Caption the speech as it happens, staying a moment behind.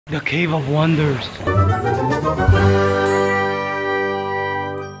The Cave of Wonders.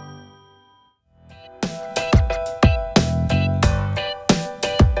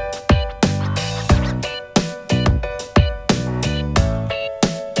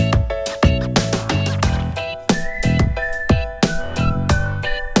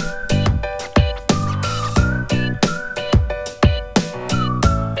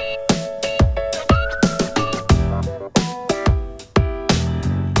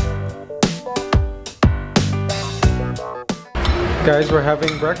 Guys, we're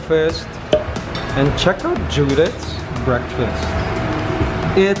having breakfast and check out Judith's breakfast.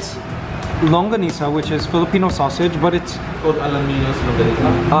 It's longanisa, which is Filipino sausage, but it's called Alaminos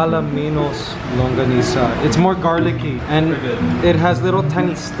longanisa. Alaminos longanisa. It's more garlicky and it has little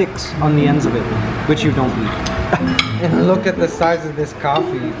tiny sticks on the ends of it, which you don't eat. And look at the size of this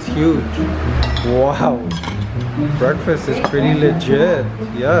coffee. It's huge. Wow. Breakfast is pretty legit.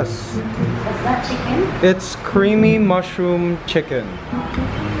 Yes. Is that chicken? It's creamy mushroom chicken.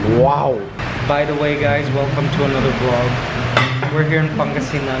 Wow. By the way, guys, welcome to another vlog. We're here in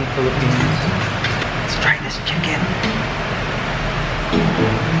Pangasinan, Philippines. Let's try this chicken.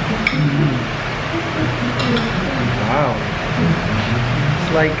 Wow.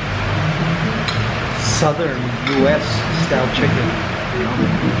 It's like southern US style chicken.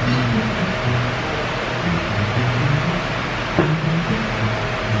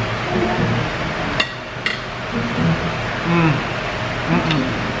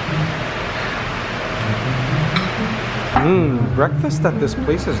 Breakfast at this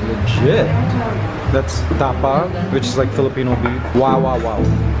place is legit. That's tapa, which is like Filipino beef. Wow, wow, wow.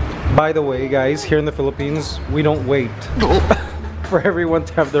 By the way, guys, here in the Philippines, we don't wait for everyone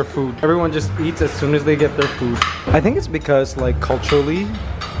to have their food. Everyone just eats as soon as they get their food. I think it's because, like, culturally,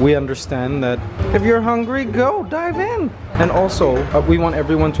 we understand that if you're hungry, go, dive in. And also, we want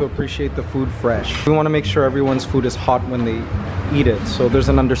everyone to appreciate the food fresh. We want to make sure everyone's food is hot when they eat it. So there's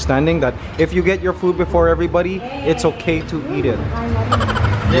an understanding that if you get your food before everybody, it's okay to eat it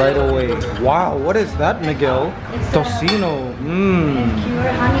right away. Wow, what is that, Miguel? Tocino.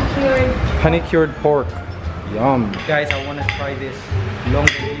 Honey-cured pork. Yum. Guys, I want to try this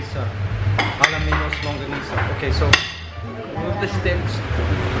longanisa. Alaminos longanisa. Okay, so move the sticks.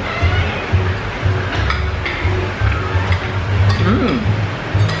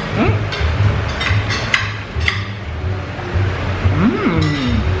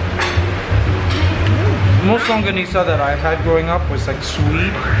 Most longanisa that I've had growing up was like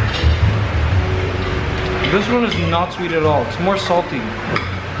sweet. This one is not sweet at all. It's more salty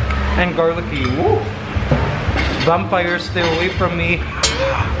and garlicky. Woo! Vampires, stay away from me.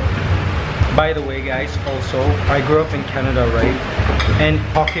 By the way, guys, also, I grew up in Canada, right? And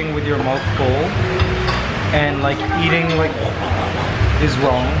talking with your mouth full and like eating like is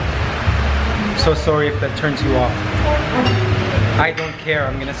wrong. So sorry if that turns you off. I don't care,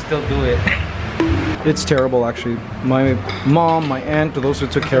 I'm gonna still do it. It's terrible, actually. My mom, my aunt, those who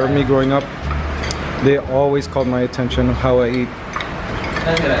took care of me growing up, they always called my attention of how I eat.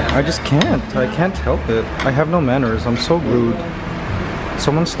 I just can't. I can't help it. I have no manners. I'm so rude.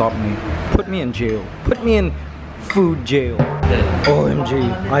 Someone stop me. Put me in jail. Put me in food jail.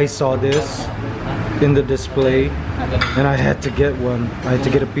 OMG. I saw this in the display and I had to get one. I had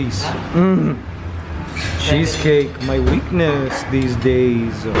to get a piece. Cheesecake, my weakness these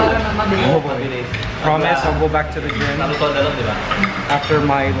days. Oh boy. Promise I'll go back to the gym after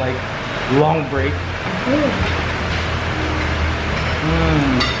my like long break.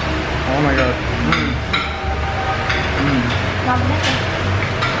 Oh my god.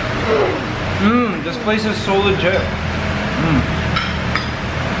 This place is so legit.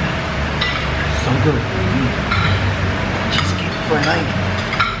 So good. Cheesecake for a night.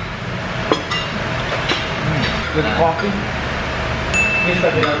 With coffee.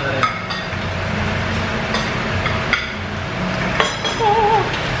 Oh,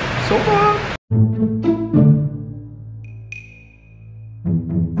 so fun.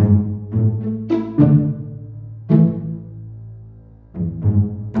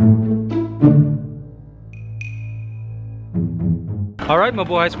 Alright,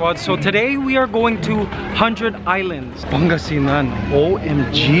 Mabuhay Squad, so today we are going to 100 Islands, Pangasinan.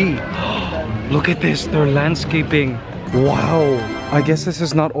 OMG! Look at this, their landscaping. Wow! I guess this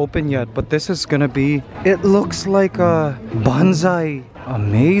is not open yet, but this is gonna be... It looks like a bonsai.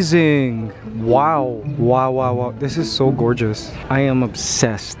 Amazing! Wow! Wow, wow, wow. This is so gorgeous. I am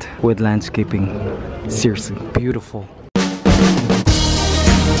obsessed with landscaping. Seriously, beautiful.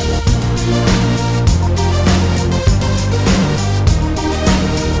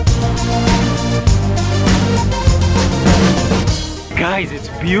 Guys, Guys, it's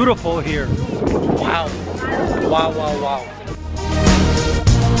beautiful here. Wow. Wow, wow, wow.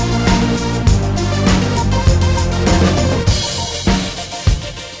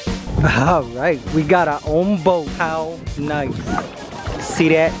 All right, we got our own boat. How nice. See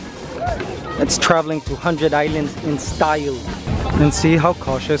that? It's traveling to 100 islands in style. And see how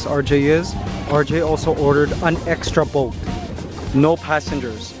cautious RJ is? RJ also ordered an extra boat. No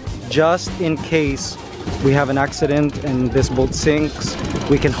passengers. Just in case we have an accident and this boat sinks,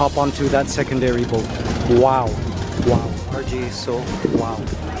 we can hop onto that secondary boat. Wow. Wow. RJ is so wow.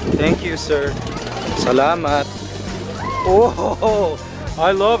 Thank you, sir. Salamat. Oh,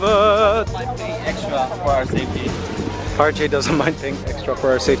 I love it. Might pay extra for our safety. RJ doesn't mind paying extra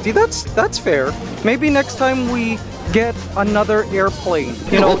for our safety. That's fair. Maybe next time we get another airplane,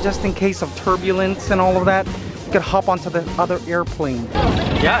 you know, just in case of turbulence and all of that, we could hop onto the other airplane.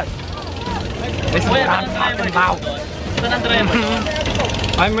 Yes. This is what I'm talking about.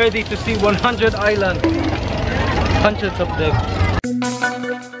 I'm ready to see 100 islands. Hundreds of them.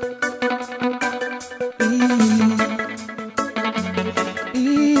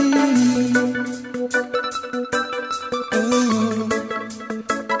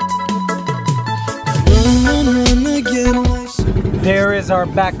 There is our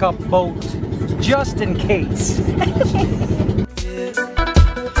backup boat, just in case.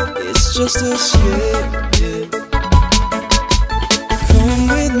 It's just us, yeah. Come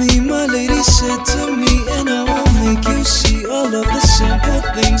with me, my lady said to me, and I will make you see all of the simple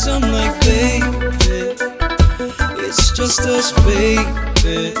things. I'm like, baby, it's just us,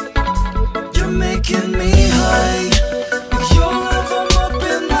 baby. You're making me high. With your love, I'm up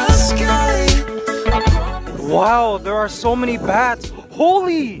in the sky. Wow, there are so many bats.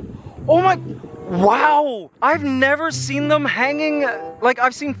 Holy! Oh my... Wow! I've never seen them hanging. Like,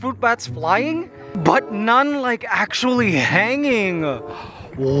 I've seen fruit bats flying, but none like actually hanging.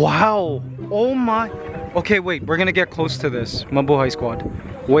 Wow! Oh my... Okay, wait. We're gonna get close to this. Mabuhay squad.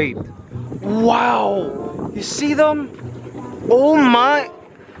 Wait. Wow! You see them? Oh my...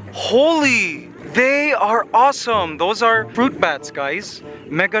 Holy! They are awesome. Those are fruit bats, guys.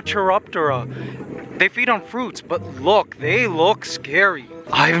 Megachiroptera. They feed on fruits, but look, they look scary.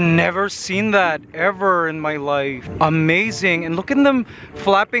 I've never seen that ever in my life. Amazing. And look at them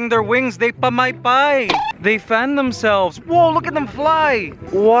flapping their wings. They pamaypay. They fan themselves. Whoa, look at them fly.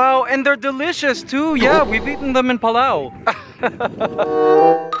 Wow, and they're delicious too. Yeah, we've eaten them in Palau.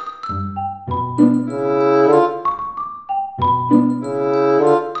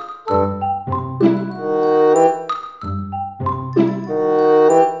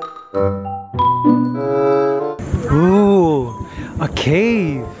 A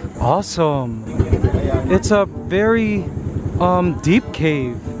cave. Awesome. It's a very deep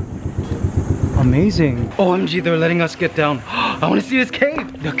cave. Amazing. OMG, they're letting us get down. I want to see this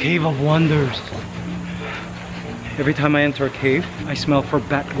cave. The Cave of Wonders. Every time I enter a cave, I smell for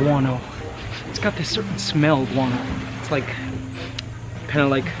bat guano. It's got this certain smell, guano. It's like kind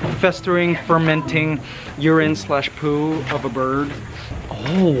of like festering, fermenting urine slash poo of a bird.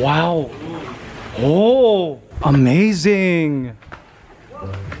 Oh, wow. Oh, amazing.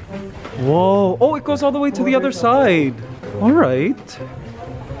 Whoa. Oh, it goes all the way to the other side. All right.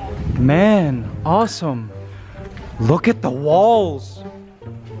 Man, awesome. Look at the walls.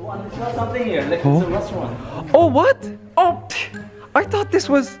 Something here, like it's a restaurant. Oh, what? Oh, I thought this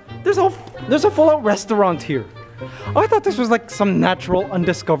was... There's a full-out restaurant here. I thought this was like some natural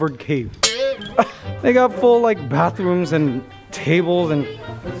undiscovered cave. They got full like bathrooms and tables and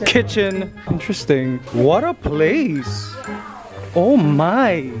kitchen. Interesting. What a place. Oh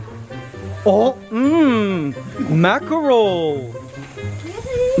my. Oh, mackerel.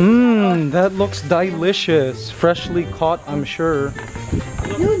 That looks delicious. Freshly caught, I'm sure.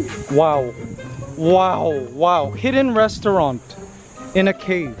 Wow. Wow, wow. Hidden restaurant in a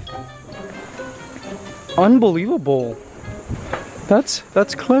cave. Unbelievable. That's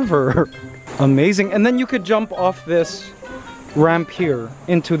clever. Amazing. And then you could jump off this ramp here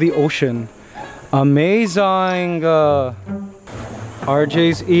into the ocean. Amazing.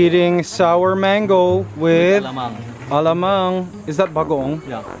 RJ's eating sour mango with alamang. Is that bagoong?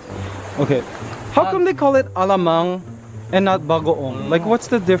 Yeah. Okay. How come they call it alamang and not bagoong? Like, what's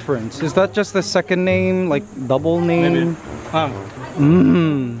the difference? Is that just the second name, like double name?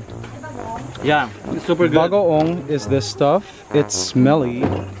 Maybe. Yeah, it's super good. Bagoong is this stuff. It's smelly.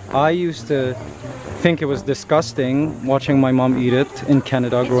 I used to think it was disgusting watching my mom eat it in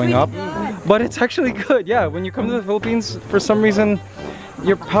Canada growing up. But it's actually good. Yeah, when you come to the Philippines, for some reason,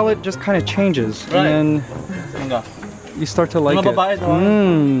 your palate just kind of changes. Right. And then you start to like it.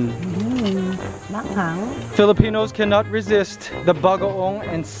 Filipinos cannot resist the bagoong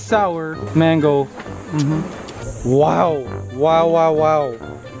and sour mango. Wow, wow, wow, wow.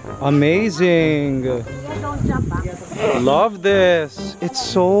 Amazing. Love this. It's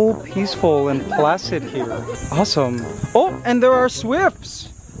so peaceful and placid here. Awesome. Oh, and there are swifts.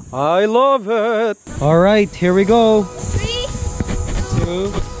 I love it. All right, here we go. 3, 2,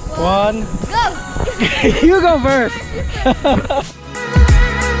 1. go! You go first.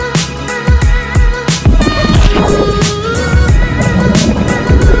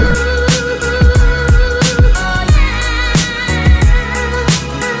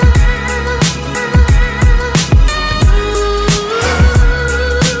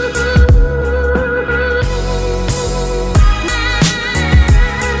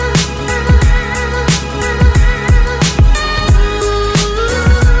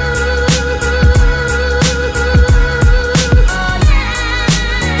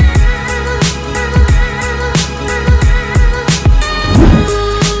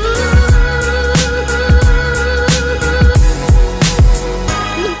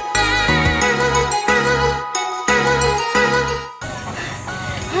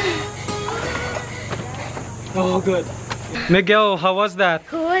 Oh, good. Miguel, how was that?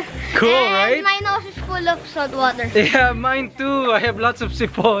 Cool. Cool, And right? my nose is full of salt water. Yeah, mine too. I have lots of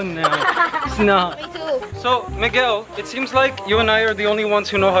sipon now. Snow. Me too. So, Miguel, it seems like you and I are the only ones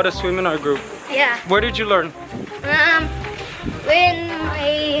who know how to swim in our group. Yeah. Where did you learn? When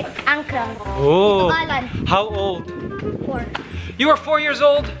my uncle. Oh. Alan. How old? 4. You are 4 years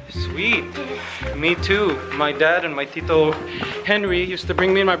old? Sweet. Me too. My dad and my Tito Henry used to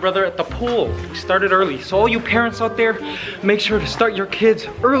bring me and my brother at the pool. We started early. So all you parents out there, make sure to start your kids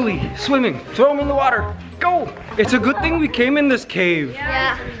early swimming. Throw them in the water. Go! It's a good thing we came in this cave.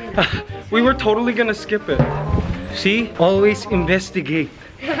 Yeah. We were totally gonna skip it. See? Always investigate.